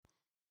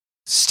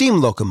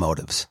Steam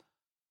locomotives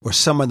were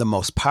some of the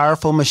most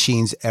powerful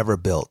machines ever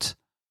built.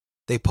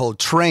 They pulled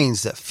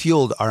trains that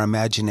fueled our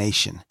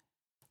imagination.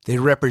 They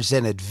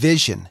represented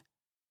vision,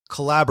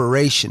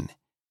 collaboration,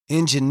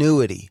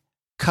 ingenuity,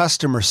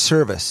 customer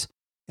service,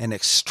 and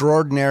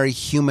extraordinary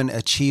human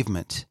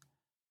achievement.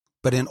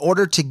 But in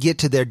order to get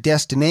to their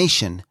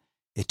destination,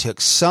 it took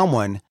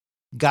someone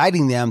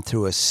guiding them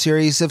through a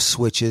series of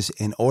switches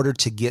in order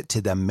to get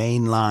to the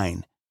main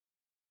line.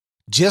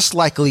 Just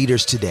like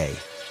leaders today,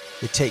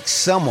 it takes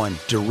someone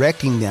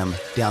directing them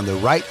down the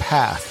right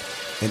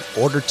path in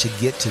order to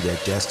get to their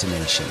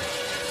destination.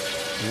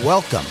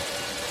 Welcome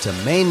to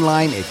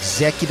Mainline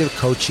Executive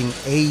Coaching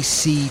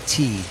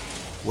ACT,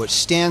 which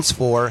stands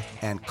for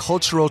And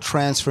Cultural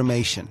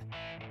Transformation,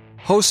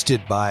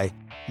 hosted by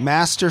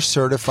Master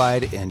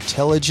Certified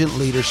Intelligent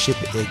Leadership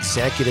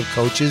Executive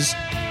Coaches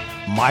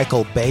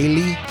Michael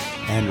Bailey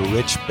and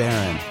Rich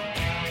Barron,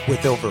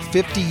 with over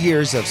 50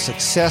 years of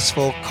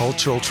successful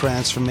cultural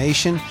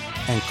transformation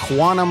and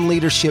quantum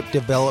leadership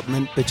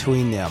development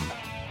between them.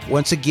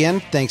 Once again,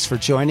 thanks for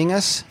joining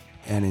us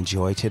and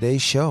enjoy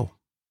today's show.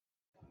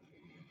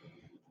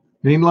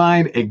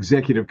 Mainline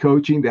Executive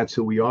Coaching, that's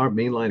who we are.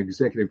 Mainline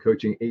Executive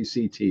Coaching,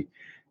 ACT.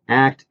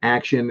 Act,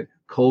 action,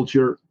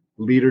 culture,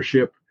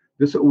 leadership.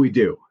 This is what we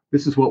do.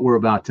 This is what we're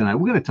about tonight.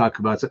 We're going to talk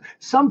about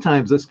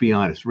sometimes, let's be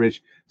honest,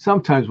 Rich,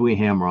 sometimes we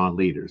hammer on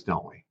leaders,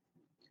 don't we?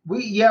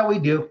 We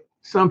do.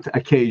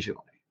 Occasionally,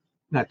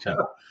 not too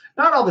much.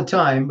 Not all the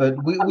time,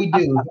 but we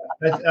do.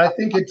 I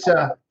think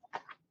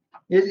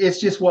it's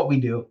just what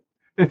we do.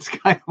 It's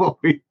kind of what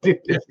we do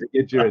just to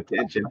get your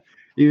attention,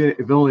 even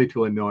if only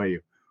to annoy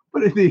you.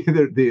 But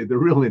the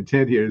real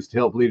intent here is to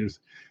help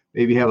leaders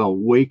maybe have a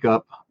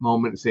wake-up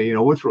moment and say,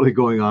 what's really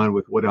going on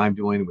with what I'm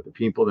doing, with the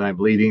people that I'm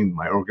leading,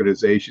 my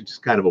organization,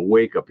 just kind of a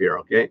wake-up here,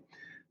 okay?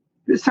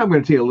 This time I'm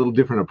going to take a little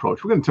different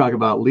approach. We're going to talk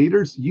about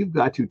leaders. You've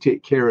got to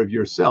take care of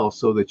yourself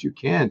so that you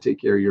can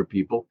take care of your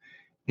people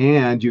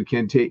and you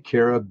can take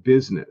care of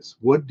business.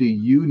 What do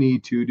you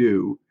need to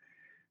do?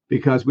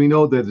 Because we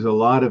know that there's a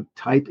lot of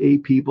type A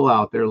people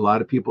out there, a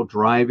lot of people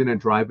driving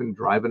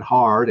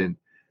hard. And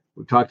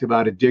we've talked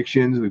about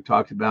addictions. We've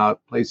talked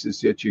about places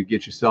that you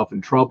get yourself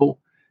in trouble,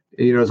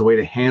 as a way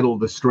to handle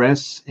the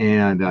stress.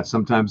 And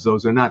sometimes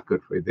those are not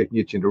good for you. They can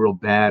get you into real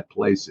bad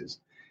places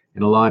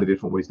in a lot of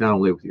different ways, not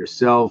only with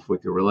yourself,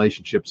 with your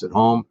relationships at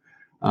home,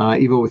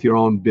 even with your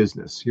own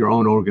business, your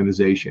own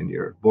organization,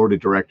 your board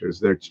of directors.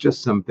 There's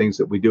just some things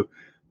that we do.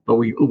 But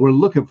we're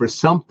looking for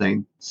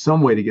something,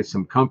 some way to get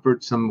some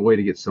comfort, some way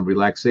to get some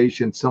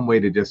relaxation, some way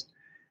to just,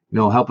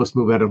 help us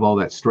move out of all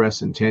that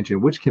stress and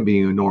tension, which can be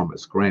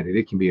enormous. Granted,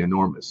 it can be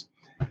enormous.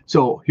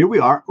 So here we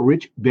are,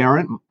 Rich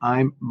Barron.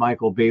 I'm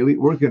Michael Bailey.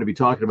 We're going to be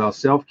talking about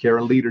self-care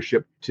and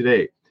leadership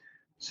today.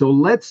 So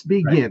let's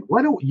begin. Right.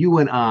 Why don't you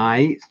and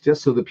I,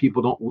 just so that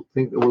people don't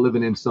think that we're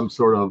living in some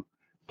sort of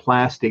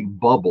plastic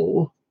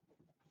bubble,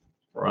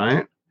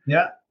 right?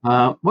 Yeah.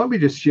 Why don't we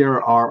just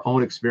share our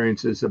own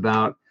experiences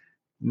about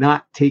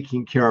not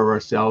taking care of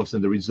ourselves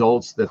and the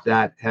results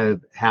that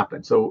have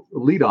happened. So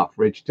lead off,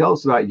 Rich. Tell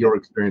us about your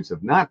experience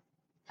of not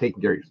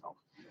taking care of yourself.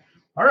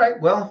 All right.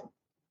 Well,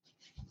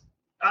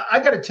 I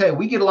got to tell you,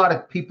 we get a lot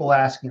of people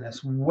asking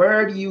us,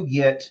 where do you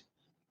get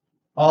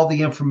all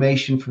the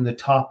information from the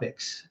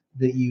topics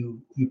that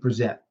you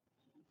present?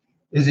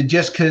 Is it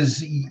just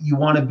because you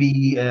want to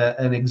be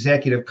an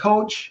executive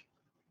coach,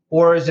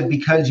 or is it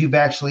because you've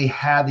actually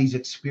had these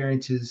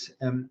experiences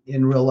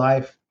in real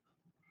life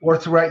or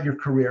throughout your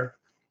career?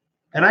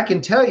 And I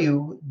can tell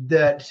you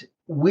that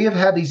we have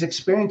had these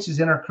experiences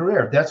in our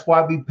career. That's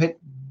why we pick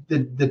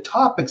the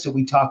topics that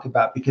we talk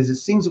about, because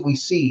it's things that we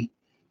see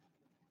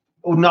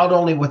not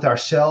only with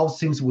ourselves,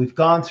 things that we've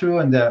gone through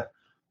and the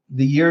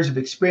years of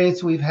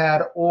experience we've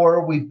had,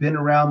 or we've been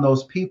around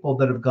those people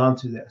that have gone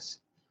through this.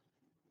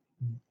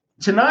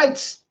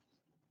 Tonight's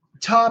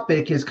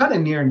topic is kind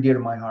of near and dear to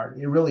my heart.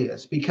 It really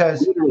is,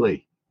 because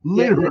literally.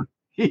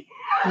 It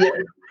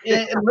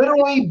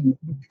literally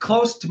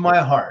close to my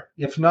heart,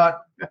 if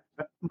not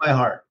my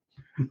heart.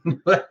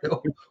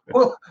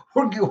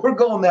 we're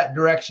going that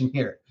direction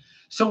here.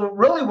 So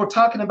really, we're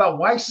talking about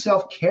why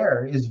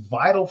self-care is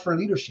vital for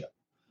leadership.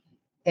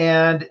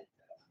 And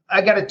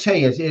I got to tell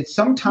you, it's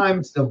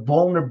sometimes the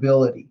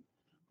vulnerability,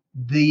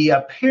 the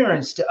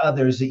appearance to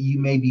others that you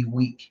may be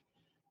weak,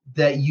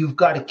 that you've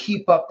got to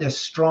keep up this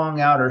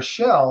strong outer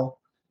shell.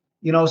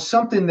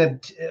 Something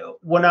that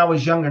when I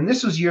was younger, and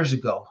this was years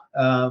ago,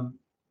 I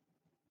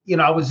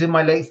was in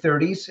my late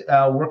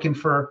 30s, working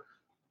for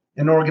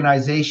an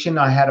organization.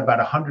 I had about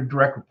 100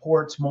 direct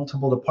reports,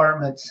 multiple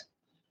departments,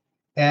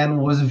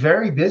 and was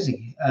very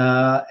busy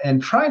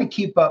and trying to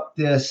keep up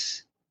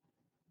this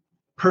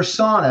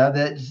persona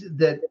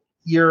that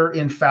you're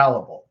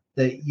infallible,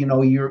 that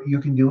you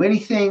can do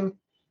anything,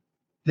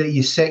 that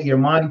you set your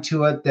mind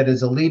to it, that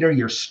as a leader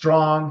you're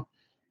strong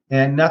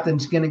and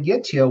nothing's going to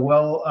get to you.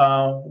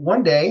 Well,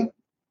 one day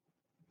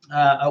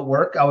at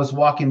work, I was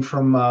walking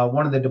from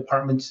one of the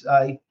departments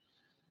I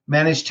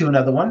managed to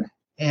another one,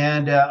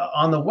 and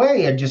on the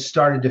way I just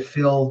started to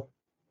feel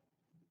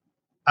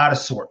out of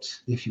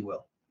sorts, if you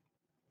will.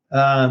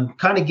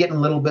 kind of getting a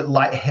little bit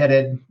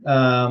lightheaded,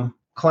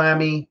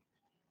 clammy,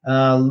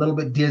 a little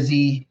bit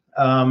dizzy,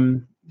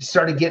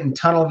 started getting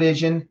tunnel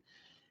vision.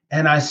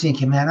 And I was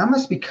thinking, man, I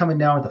must be coming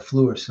down with the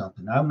flu or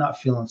something. I'm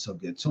not feeling so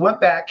good. So went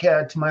back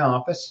to my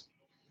office,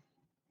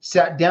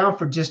 sat down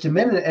for just a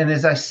minute. And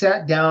as I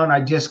sat down,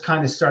 I just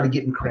kind of started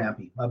getting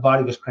crampy. My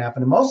body was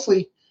cramping. And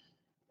mostly,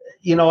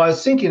 I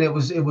was thinking it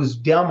was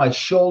down my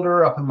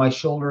shoulder, up in my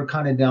shoulder,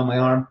 kind of down my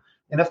arm.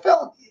 And it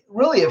felt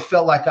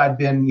like I'd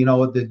been,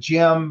 at the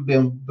gym,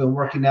 been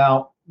working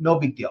out, no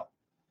big deal.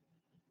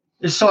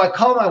 So I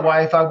called my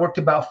wife. I worked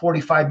about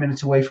 45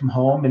 minutes away from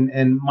home.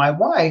 And my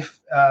wife,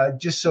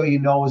 just so you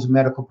know, is a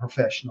medical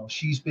professional.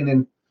 She's been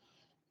in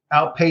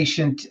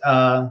outpatient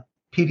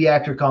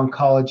pediatric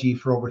oncology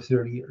for over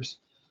 30 years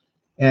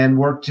and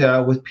worked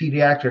with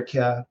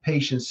pediatric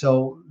patients.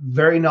 So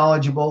very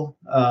knowledgeable,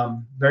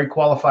 very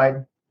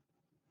qualified.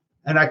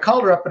 And I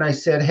called her up and I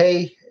said,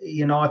 hey,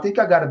 I think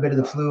I got a bit of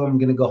the flu. I'm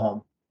going to go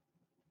home.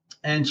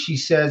 And she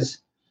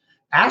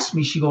asked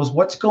me, she goes,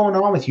 what's going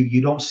on with you?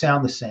 You don't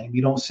sound the same.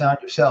 You don't sound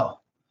yourself.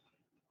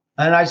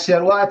 And I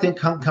said, well, I think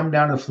come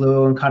down to the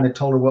flu, and kind of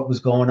told her what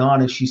was going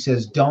on. And she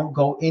says, don't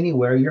go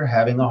anywhere. You're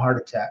having a heart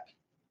attack.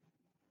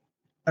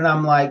 And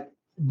I'm like,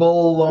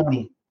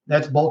 baloney.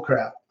 That's bull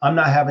crap. I'm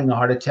not having a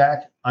heart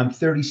attack. I'm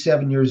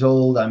 37 years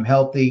old. I'm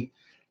healthy,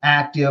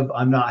 active.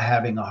 I'm not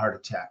having a heart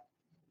attack.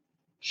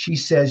 She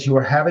says, you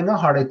are having a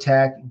heart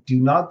attack. Do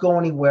not go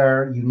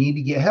anywhere. You need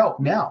to get help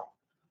now.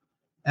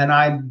 And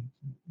I'm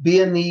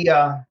being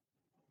the,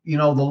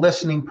 the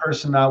listening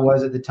person I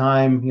was at the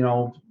time,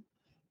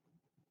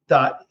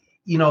 thought,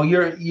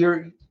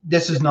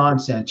 this is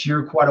nonsense.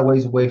 You're quite a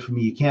ways away from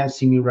me. You can't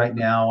see me right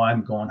now.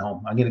 I'm going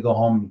home. I'm going to go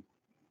home,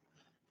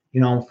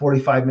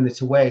 45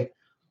 minutes away.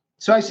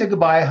 So I said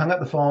goodbye, hung up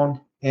the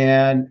phone,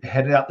 and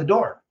headed out the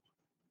door.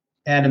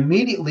 And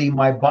immediately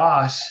my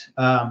boss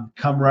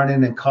come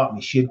running and caught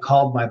me. She had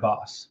called my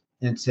boss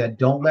and said,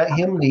 don't let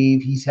him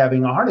leave. He's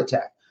having a heart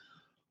attack.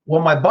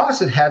 Well, my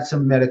boss had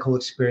some medical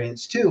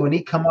experience too. And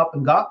he come up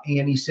and got me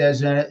and he says,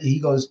 he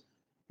goes,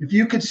 if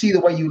you could see the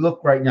way you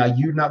look right now,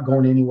 you're not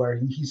going anywhere.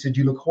 He said,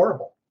 you look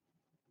horrible.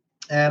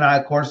 And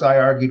of course, I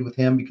argued with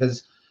him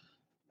because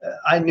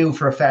I knew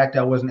for a fact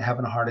I wasn't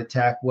having a heart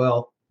attack.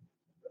 Well,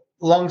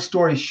 long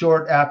story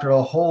short, after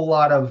a whole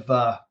lot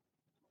of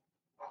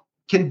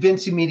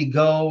convincing me to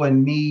go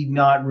and me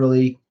not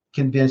really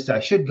convinced I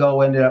should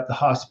go, ended up at the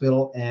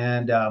hospital.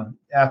 And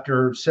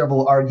after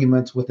several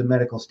arguments with the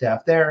medical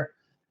staff there,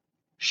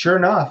 sure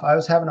enough, I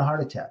was having a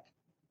heart attack.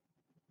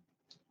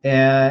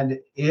 And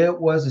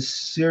it was a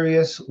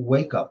serious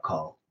wake-up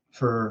call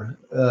for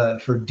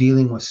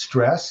dealing with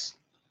stress,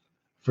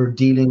 for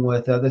dealing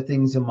with other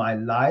things in my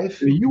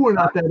life. You were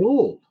not that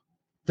old.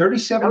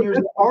 37 years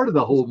old. Part of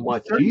the whole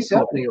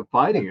machismo thing of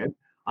fighting it.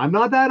 I'm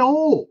not that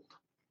old.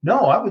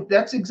 No,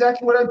 that's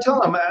exactly what I'm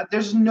telling them.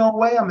 There's no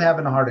way I'm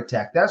having a heart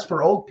attack. That's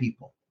for old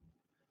people.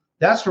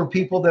 That's for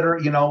people that are,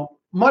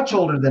 much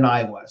older than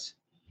I was.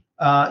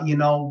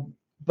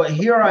 But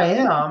here I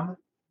am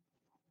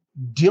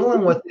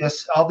dealing with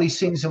all these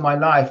things in my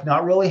life,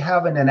 not really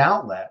having an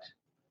outlet,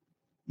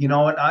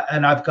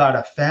 and I've got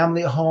a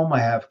family at home. I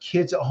have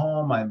kids at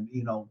home. I'm,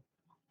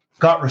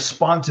 got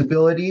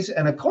responsibilities.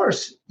 And of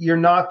course, you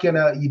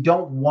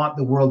don't want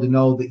the world to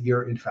know that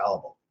you're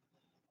infallible,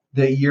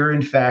 that you're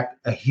in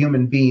fact a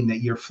human being, that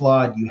you're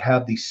flawed. You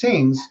have these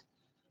things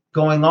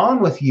going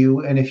on with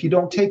you. And if you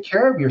don't take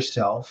care of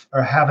yourself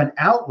or have an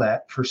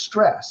outlet for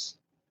stress,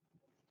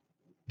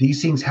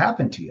 these things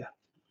happen to you.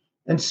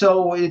 And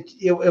so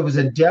it was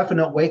a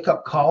definite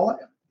wake-up call.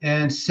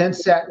 And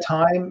since that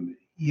time,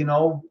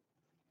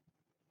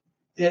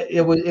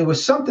 it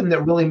was something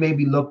that really made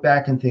me look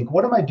back and think,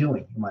 what am I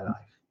doing in my life?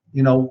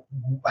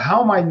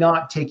 How am I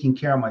not taking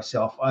care of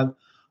myself?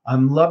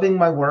 I'm loving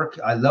my work.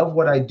 I love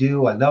what I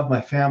do. I love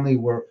my family.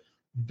 We're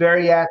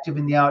very active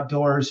in the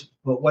outdoors.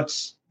 But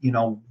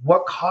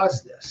what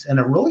caused this? And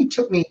it really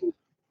took me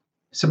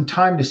some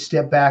time to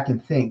step back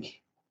and think,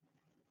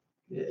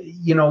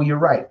 you're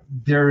right.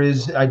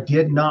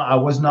 I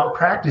was not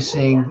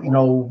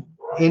practicing,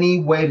 any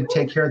way to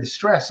take care of the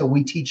stress that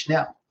we teach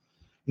now.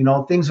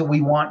 Things that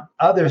we want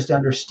others to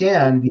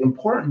understand, the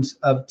importance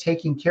of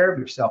taking care of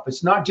yourself.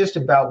 It's not just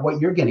about what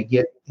you're going to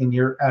get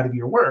out of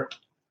your work,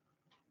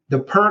 the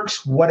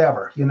perks,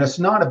 whatever. It's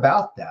not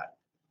about that.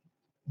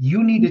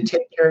 You need to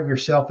take care of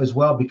yourself as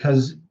well,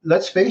 because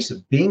let's face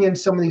it, being in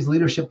some of these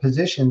leadership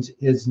positions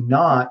is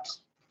not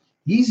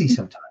easy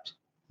sometimes.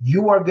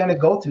 You are going to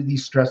go through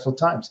these stressful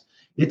times.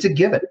 It's a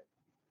given.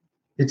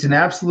 It's an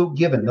absolute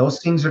given.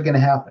 Those things are going to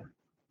happen.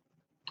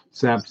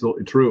 It's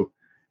absolutely true.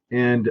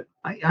 And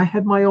I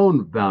had my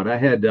own bout.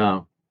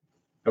 I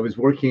was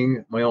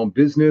working my own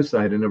business.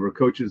 I had a number of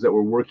coaches that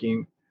were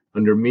working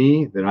under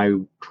me that I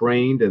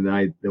trained, and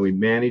that we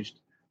managed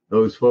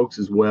those folks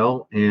as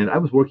well. And I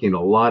was working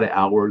a lot of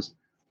hours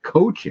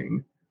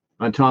coaching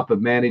on top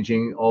of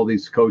managing all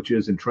these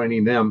coaches and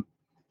training them.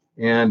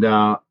 And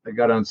I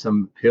got on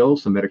some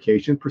pills, some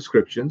medication,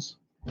 prescriptions.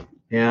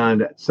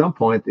 And at some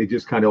point, they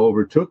just kind of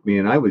overtook me.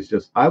 And I was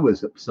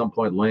at some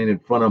point laying in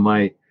front of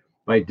my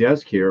my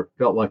desk here,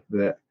 felt like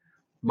that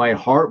my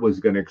heart was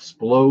going to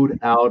explode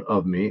out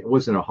of me. It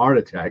wasn't a heart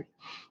attack.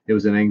 It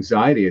was an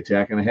anxiety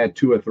attack. And I had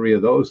 2 or 3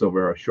 of those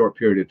over a short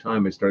period of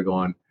time. I started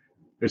going,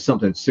 there's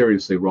something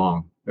seriously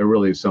wrong. There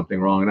really is something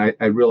wrong. And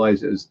I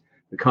realized it was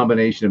the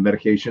combination of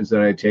medications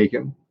that I had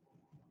taken.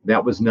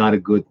 That was not a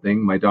good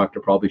thing. My doctor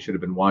probably should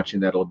have been watching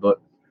that a little bit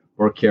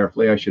more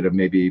carefully. I should have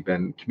maybe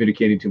been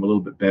communicating to him a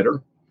little bit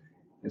better.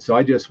 And so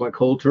I just went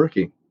cold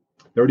turkey.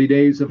 30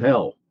 days of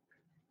hell.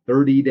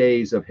 30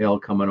 days of hell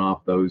coming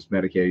off those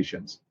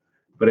medications.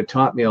 But it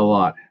taught me a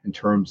lot in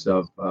terms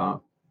of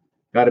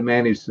got to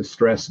manage the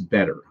stress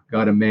better,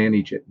 got to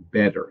manage it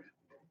better.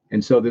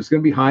 And so there's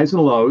going to be highs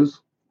and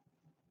lows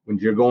when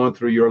you're going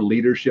through your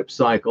leadership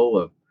cycle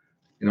of,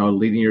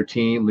 leading your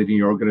team, leading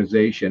your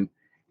organization.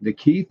 The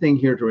key thing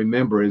here to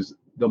remember is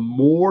the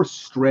more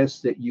stress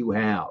that you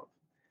have,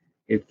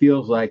 it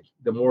feels like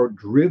the more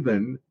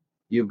driven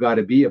you've got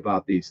to be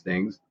about these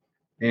things.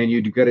 And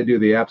you've got to do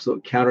the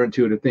absolute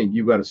counterintuitive thing.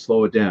 You've got to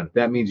slow it down. If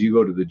that means you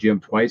go to the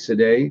gym twice a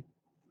day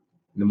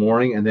in the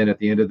morning and then at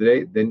the end of the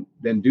day,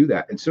 then do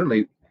that. And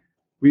certainly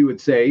we would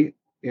say,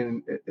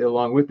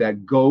 along with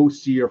that, go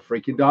see your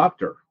freaking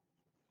doctor.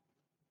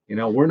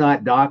 We're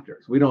not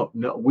doctors. We don't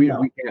know. We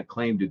can't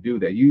claim to do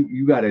that.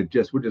 You got to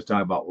we're just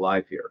talking about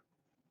life here.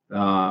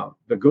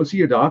 But go see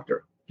your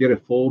doctor. Get a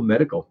full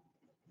medical.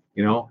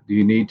 Do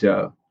you need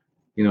to,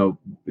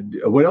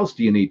 what else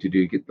do you need to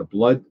do? Get the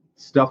blood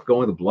stuff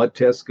going, the blood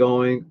tests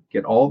going,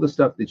 get all the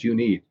stuff that you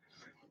need.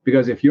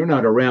 Because if you're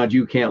not around,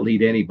 you can't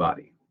lead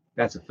anybody.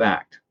 That's a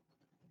fact.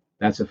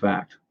 That's a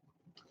fact.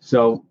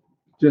 So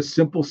just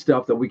simple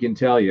stuff that we can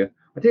tell you.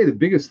 I'll tell you the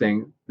biggest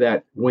thing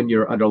that when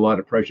you're under a lot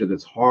of pressure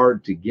that's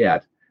hard to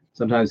get,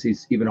 sometimes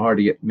it's even hard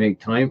to make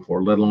time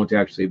for, let alone to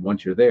actually,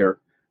 once you're there,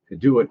 to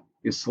do it,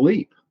 is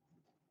sleep.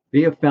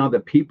 They have found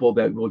that people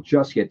that will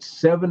just get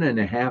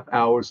 7.5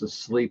 hours of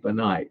sleep a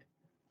night,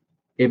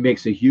 it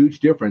makes a huge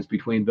difference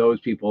between those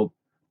people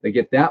that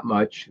get that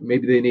much.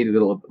 Maybe they need a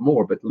little bit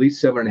more, but at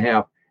least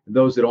 7.5, and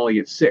those that only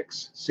get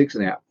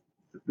 6.5.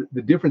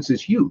 The difference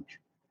is huge.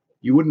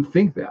 You wouldn't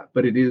think that,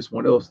 but it is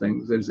one of those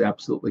things that is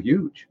absolutely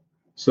huge.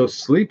 So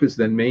sleep is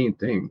the main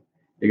thing.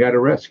 You got to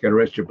rest. You got to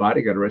rest your body.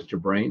 You got to rest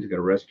your brain. You got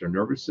to rest your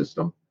nervous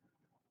system.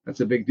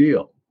 That's a big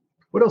deal.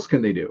 What else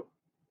can they do?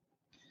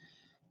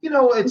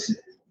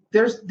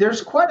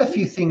 There's quite a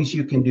few things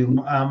you can do,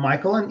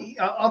 Michael. And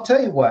I'll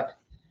tell you what.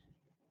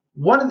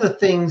 One of the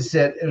things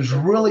that has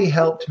really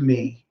helped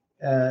me,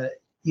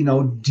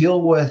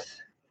 deal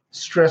with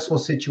stressful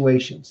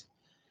situations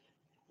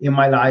in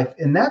my life,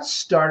 and that's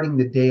starting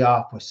the day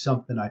off with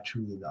something I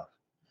truly love.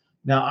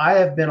 Now, I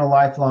have been a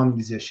lifelong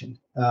musician.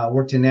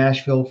 Worked in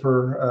Nashville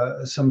for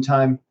some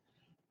time,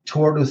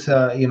 toured with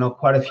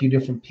quite a few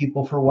different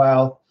people for a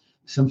while,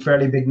 some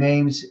fairly big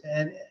names,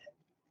 and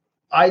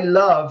I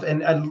love,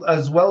 and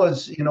as well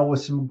as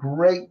with some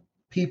great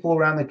people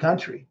around the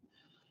country.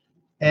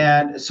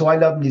 And so I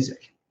love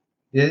music.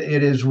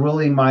 It is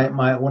really my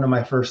one of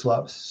my first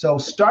loves. So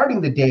starting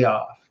the day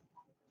off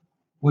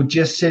with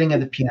just sitting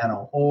at the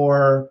piano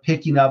or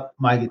picking up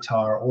my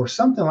guitar or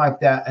something like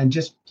that and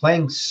just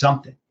playing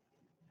something.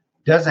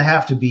 Doesn't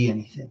have to be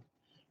anything.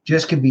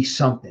 Just could be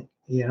something,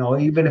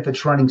 even if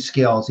it's running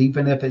scales,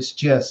 even if it's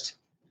just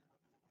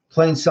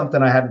playing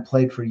something I hadn't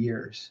played for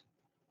years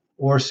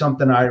or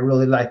something I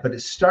really like. But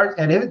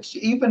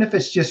even if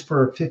it's just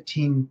for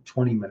 15,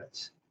 20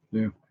 minutes.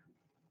 Yeah.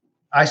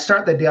 I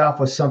start the day off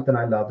with something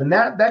I love. And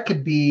that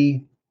could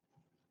be,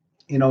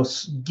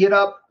 get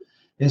up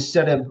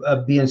instead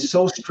of being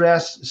so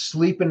stressed,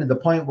 sleeping to the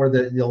point where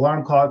the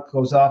alarm clock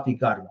goes off, you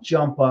got to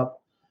jump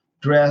up,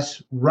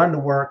 dress, run to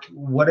work,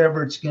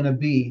 whatever it's going to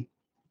be.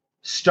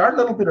 Start a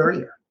little bit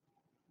earlier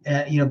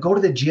and, go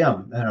to the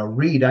gym and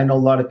read. I know a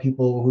lot of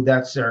people who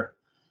that's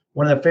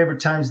one of their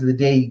favorite times of the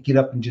day, get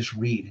up and just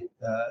read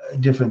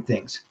different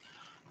things.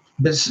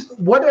 But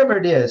whatever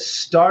it is,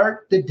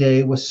 start the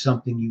day with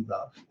something you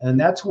love. And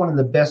that's one of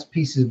the best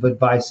pieces of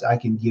advice I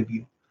can give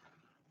you,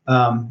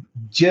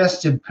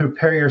 just to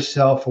prepare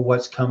yourself for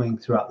what's coming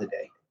throughout the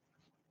day.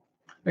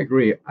 I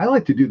agree. I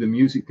like to do the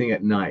music thing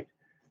at night.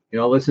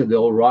 Listen to the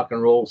old rock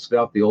and roll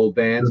stuff, the old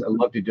bands. I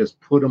love to just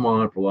put them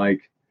on for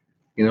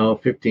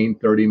 15,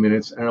 30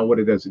 minutes. I don't know what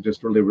it does. It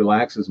just really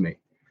relaxes me.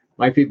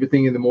 My favorite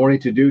thing in the morning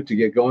to do to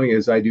get going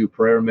is I do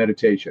prayer and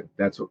meditation.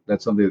 That's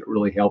something that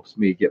really helps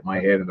me get my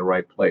head in the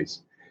right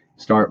place,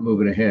 start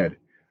moving ahead.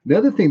 The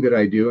other thing that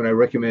I do, and I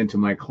recommend to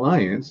my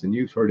clients, and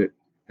you've heard it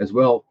as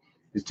well,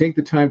 is take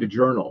the time to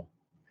journal.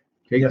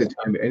 Take the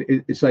time.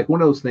 And it's like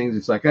one of those things.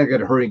 It's like, I got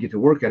to hurry and get to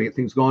work. Got to get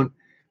things going.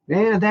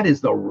 Man, that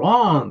is the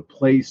wrong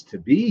place to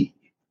be.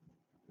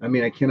 I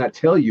mean, I cannot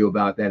tell you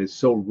about that. It's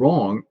so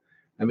wrong.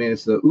 I mean,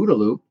 it's the OODA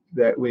loop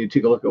that when you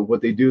take a look at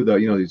what they do,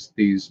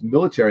 these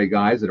military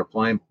guys that are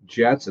flying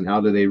jets and how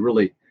do they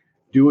really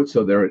do it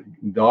so they're in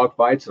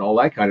dogfights and all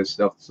that kind of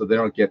stuff so they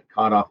don't get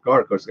caught off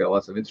guard. Of course, they got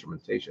lots of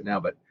instrumentation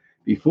now, but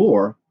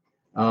before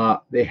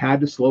they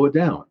had to slow it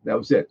down. That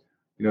was it.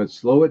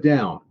 Slow it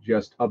down.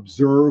 Just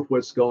observe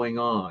what's going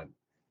on.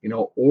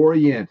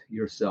 Orient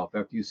yourself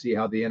after you see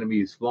how the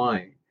enemy is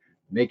flying.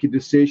 make a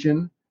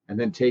decision, and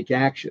then take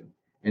action.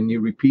 And you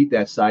repeat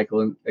that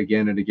cycle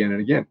again and again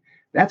and again.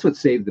 That's what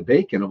saved the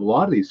bacon of a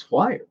lot of these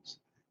flyers,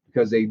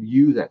 because they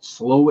use that,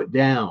 slow it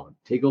down,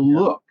 take a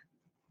look.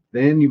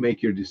 Then you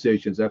make your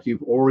decisions after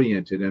you've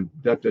oriented and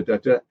da, da, da,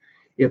 da.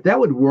 If that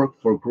would work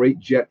for great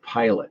jet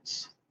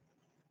pilots,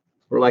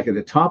 who are like at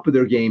the top of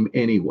their game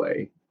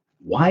anyway,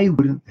 why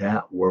wouldn't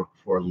that work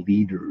for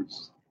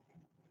leaders?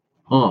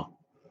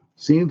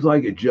 Seems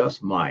like it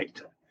just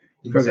might.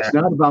 Because It's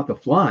not about the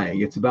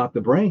flying, it's about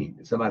the brain.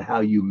 It's about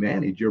how you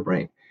manage your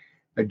brain.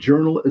 A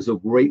journal is a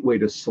great way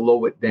to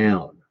slow it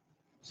down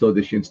so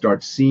that you can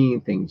start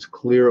seeing things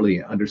clearly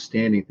and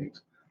understanding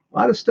things. A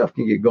lot of stuff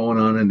can get going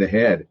on in the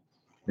head.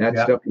 That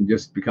stuff can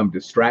just become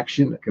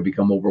distraction. It can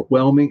become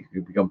overwhelming. It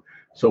can become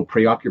so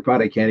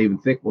preoccupied I can't even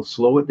think. Well,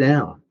 slow it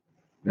down.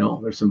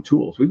 There's some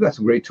tools. We've got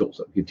some great tools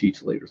that we can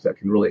teach leaders that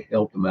can really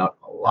help them out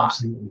a lot.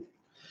 Absolutely.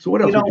 So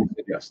what else would you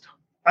suggest?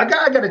 I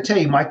got to tell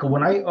you, Michael,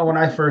 when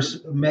I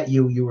first met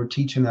you, you were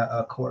teaching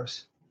a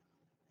course.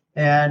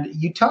 And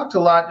you talked a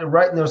lot,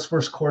 right in those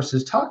first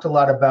courses, talked a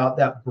lot about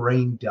that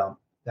brain dump,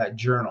 that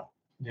journal.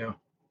 Yeah.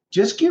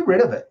 Just get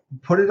rid of it.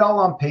 Put it all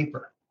on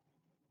paper.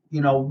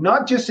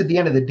 Not just at the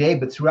end of the day,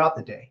 but throughout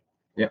the day.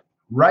 Yeah.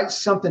 Write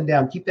something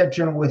down. Keep that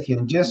journal with you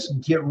and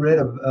just get rid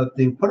of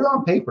things. Put it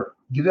on paper.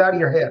 Get it out of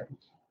your head.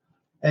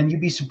 And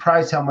you'd be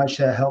surprised how much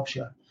that helps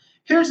you.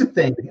 Here's the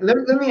thing.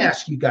 Let me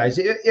ask you guys,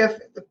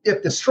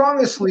 if the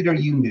strongest leader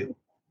you knew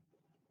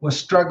was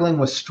struggling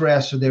with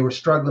stress, or they were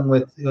struggling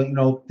with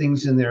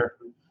things in their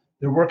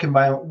work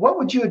environment, what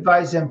would you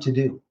advise them to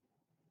do?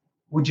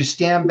 Would you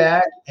stand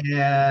back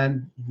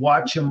and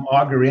watch them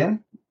auger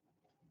in?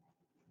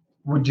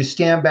 Would you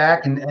stand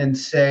back and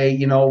say,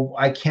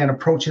 I can't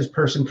approach this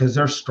person because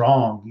they're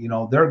strong,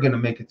 they're going to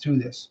make it through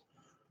this?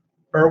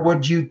 Or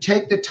would you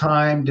take the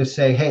time to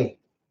say, hey,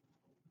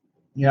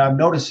 I've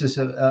noticed this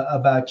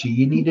about you.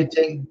 You need to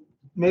take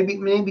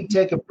maybe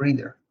take a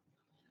breather,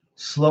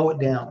 slow it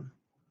down.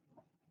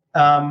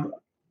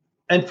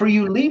 And for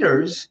you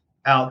leaders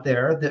out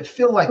there that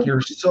feel like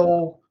you're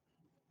so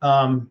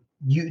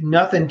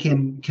nothing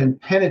can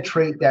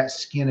penetrate that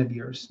skin of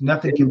yours.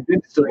 Nothing can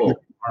penetrate your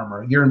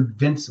armor. You're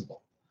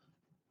invincible.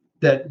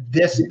 That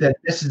this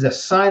is a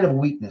sign of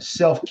weakness.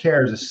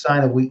 Self-care is a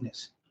sign of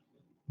weakness.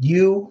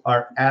 You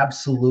are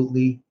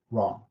absolutely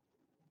wrong.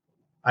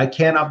 I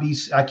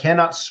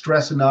cannot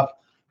stress enough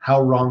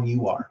how wrong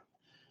you are,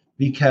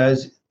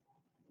 because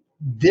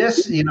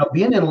this,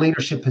 being in a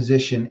leadership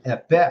position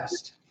at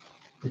best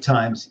at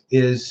times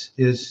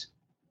is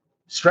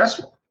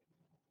stressful.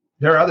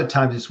 There are other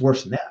times it's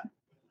worse than that.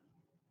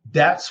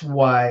 That's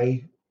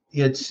why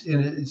it's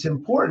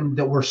important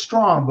that we're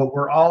strong, but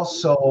we're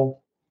also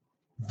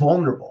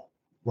vulnerable.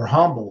 We're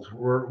humble.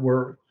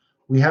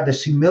 We have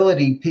this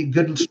humility.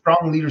 Good,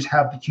 strong leaders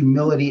have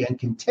humility and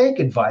can take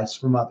advice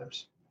from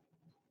others.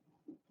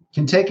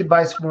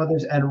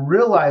 And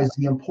realize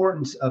the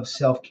importance of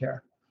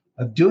self-care,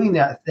 of doing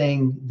that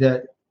thing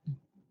that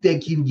they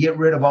can get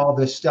rid of all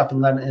this stuff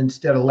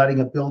instead of letting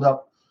it build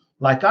up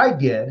like I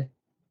did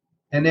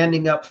and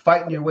ending up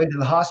fighting your way to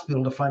the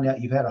hospital to find out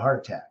you've had a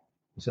heart attack.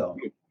 So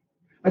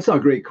I saw a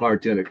great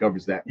cartoon that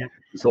covers that. Yeah.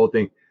 This whole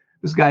thing.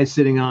 This guy's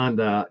sitting on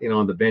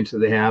the bench that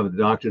they have at the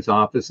doctor's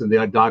office, and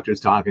the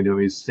doctor's talking to him.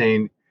 He's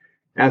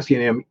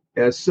asking him,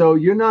 so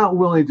you're not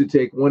willing to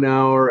take 1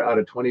 hour out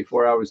of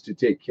 24 hours to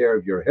take care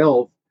of your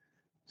health.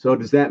 So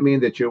does that mean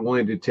that you're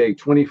willing to take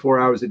 24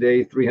 hours a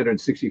day,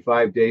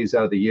 365 days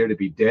out of the year to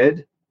be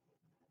dead?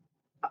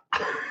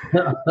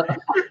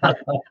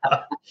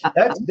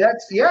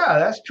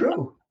 That's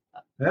true.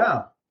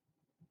 Yeah.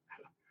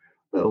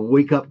 A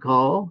wake up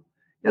call.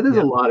 Yeah, there's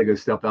a lot of good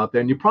stuff out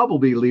there. And you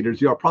probably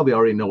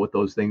already know what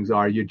those things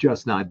are. You're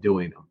just not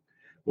doing them.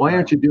 Why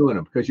aren't you doing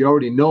them? Because you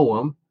already know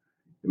them.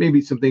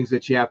 Maybe some things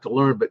that you have to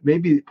learn, but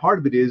maybe part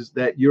of it is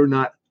that you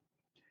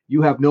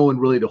have no one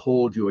really to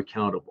hold you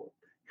accountable.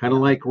 Kind of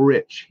like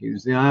Rich. He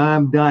was,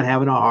 I'm not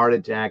having a heart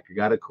attack. I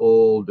got a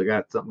cold. I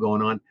got something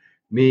going on.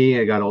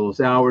 I got all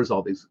those hours,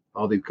 all these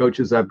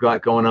coaches I've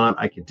got going on.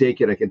 I can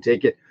take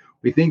it.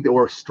 We think that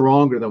we're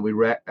stronger than we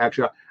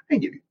actually are. I can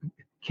give you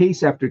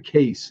case after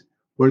case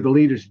where the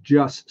leaders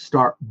just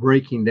start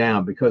breaking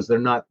down because they're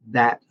not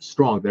that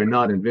strong. They're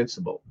not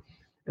invincible.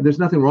 And there's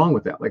nothing wrong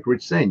with that. Like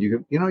Rich saying,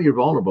 you're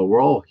vulnerable.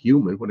 We're all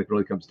human when it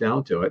really comes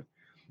down to it.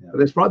 Yeah. But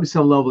there's probably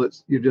some level that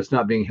you're just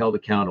not being held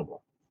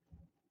accountable.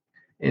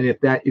 And if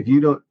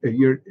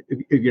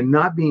you're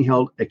not being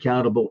held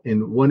accountable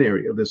in one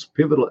area, this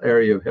pivotal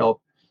area of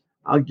health,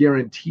 I'll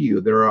guarantee you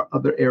there are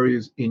other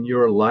areas in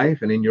your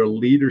life and in your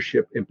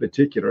leadership in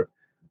particular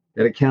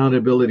that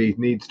accountability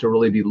needs to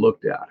really be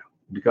looked at,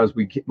 because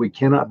we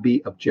cannot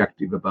be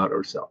objective about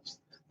ourselves.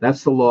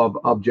 That's the law of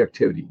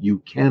objectivity. You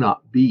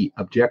cannot be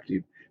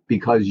objective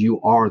because you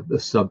are the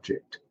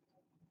subject.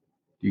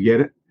 You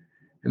get it?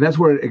 And that's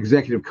where an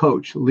executive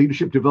coach,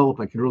 leadership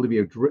development can really be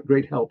a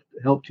great help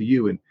to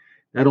you, and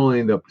not only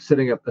in the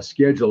setting up a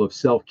schedule of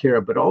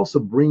self-care, but also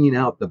bringing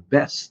out the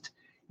best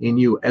in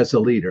you as a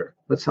leader.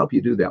 Let's help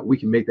you do that. We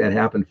can make that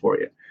happen for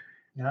you.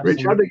 Absolutely.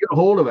 Rich, how do they get a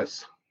hold of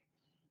us?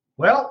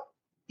 Well,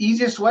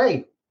 easiest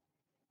way,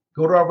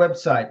 go to our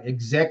website,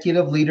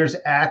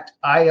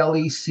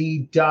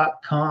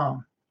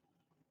 executiveleadersactilec.com,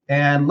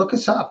 and look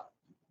us up.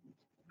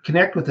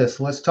 Connect with us.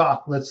 Let's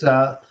talk. Let's,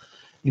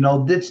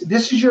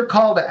 this is your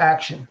call to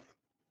action.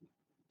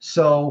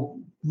 So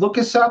look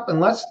us up and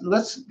let's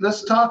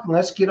talk, and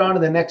let's get on to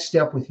the next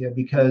step with you,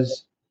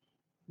 because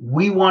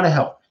we want to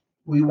help.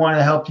 We want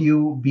to help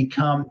you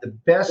become the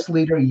best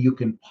leader you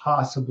can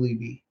possibly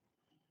be,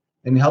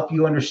 and help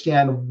you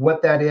understand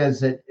what that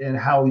is and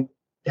how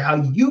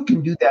you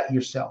can do that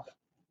yourself.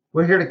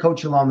 We're here to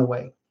coach you along the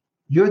way.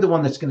 You're the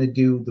one that's going to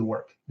do the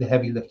work, the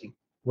heavy lifting.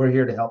 We're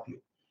here to help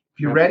you. If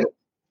you're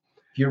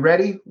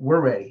ready, we're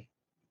ready.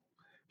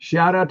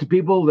 Shout out to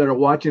people that are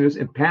watching us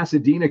in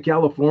Pasadena,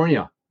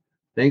 California.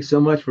 Thanks so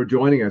much for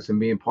joining us and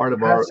being part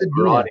of our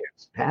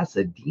audience.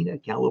 Pasadena,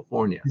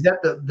 California. Is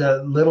that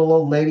the little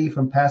old lady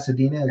from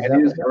Pasadena? That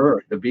is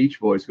her, the Beach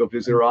Boys. Go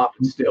visit her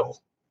often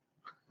still.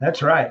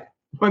 That's right.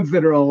 Ones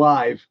that are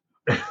alive.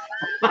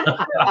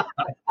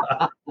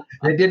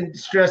 They didn't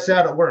stress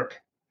out at work.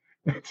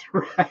 That's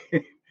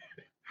right.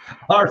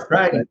 All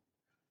right.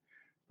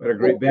 What a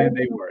great band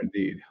they were,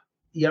 indeed.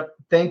 Yep.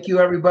 Thank you,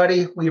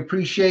 everybody. We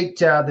appreciate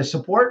the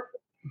support,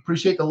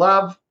 appreciate the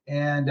love,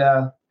 and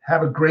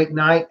have a great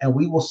night, and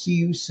we will see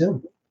you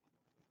soon.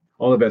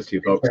 All the best to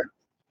you, folks.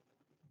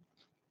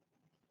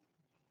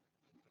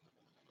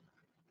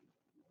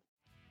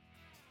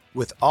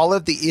 With all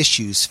of the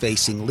issues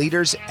facing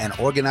leaders and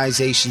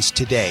organizations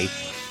today,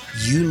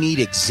 you need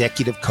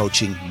executive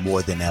coaching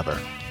more than ever.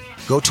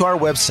 Go to our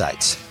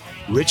websites,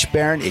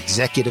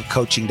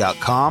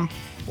 richbarronexecutivecoaching.com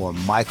or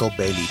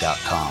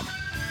michaelbailey.com.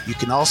 You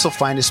can also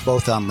find us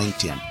both on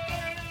LinkedIn.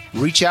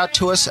 Reach out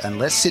to us and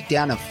let's sit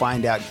down and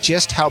find out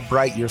just how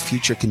bright your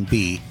future can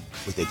be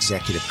with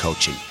executive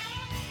coaching.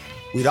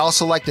 We'd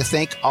also like to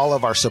thank all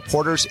of our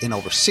supporters in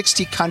over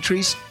 60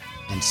 countries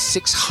and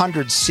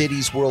 600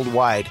 cities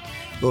worldwide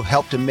who have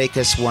helped to make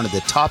us one of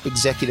the top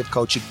executive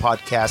coaching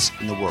podcasts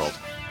in the world.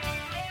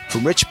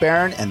 From Rich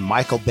Barron and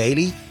Michael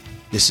Bailey,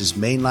 this is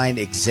Mainline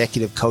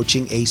Executive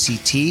Coaching,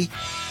 ACT.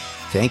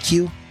 Thank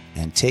you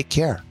and take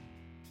care.